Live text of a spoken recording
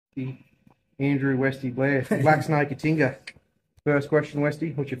Andrew Blair, Black Snake Atinga. First question,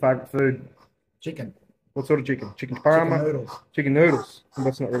 Westy. What's your favourite food? Chicken. What sort of chicken? Chicken parma? Chicken noodles. Chicken noodles. Well,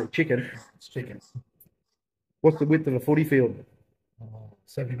 that's not really chicken. It's chicken. What's the width of a footy field?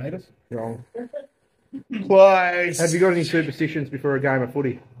 70 metres. Wrong. Close. Have you got any superstitions before a game of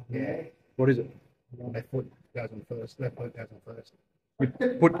footy? Yeah. What is it? Left foot goes on first. Left foot goes on first. You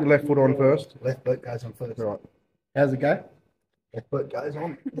put your left foot on first. Left foot goes on first. Right. How's it go? Left foot goes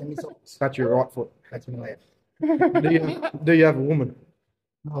on. Then my socks. That's your right foot. That's my left. Do you have a woman?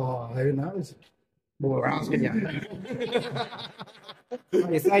 Oh, who knows? Well, we're asking you.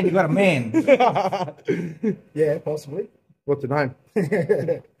 You're saying you got a man. Yeah, possibly. What's the name?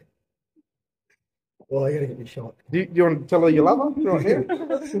 Well, I got to get me shot. Do you want to tell her you love her right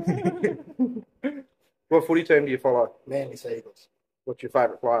now? What footy team do you follow? Manly Seagulls. What's your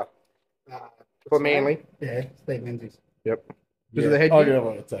favourite player? Uh, For Manly? Yeah, Steve Menzies. Yep. Yeah. Because of the Oh, headgear? yeah,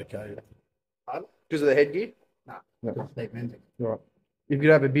 well, it's okay. Because of the headgear? No, No. Steve Menzies. Right. If you could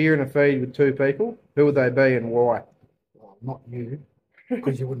have a beer and a feed with two people, who would they be and why? Well, not you,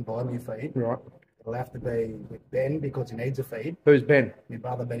 because you wouldn't buy me a feed. Right. It'll have to be with Ben because he needs a feed. Who's Ben? My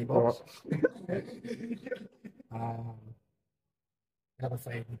brother Benny Box. Another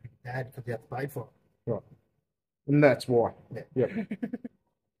feed with Dad because you have to pay for it. Right. And that's why. Yeah. Yep.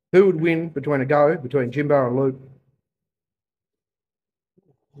 Who would win between Jimbo and Luke?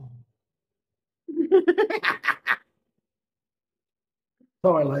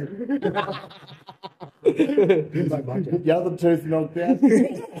 Sorry, Luke. The other tooth knocked out.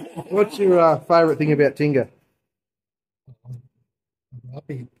 What's your favourite thing about Tinga?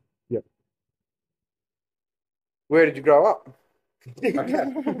 Happy. Yep. Where did you grow up?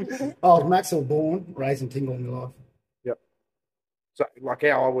 Oh, Maxwell born, raised in Tingle in my life. Yep. So, like,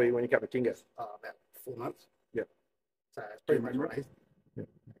 how old were you when you came to Tinga? About 4 months. Yep. So it's pretty much raised. Yep.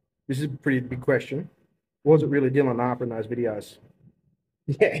 This is a pretty big question. Was it really Dylan Harper in those videos?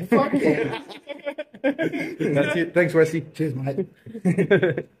 Yeah, fuck yeah. That's it. Thanks, Westy. Cheers, mate.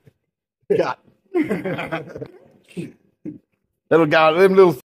 Cut. That'll go. Them little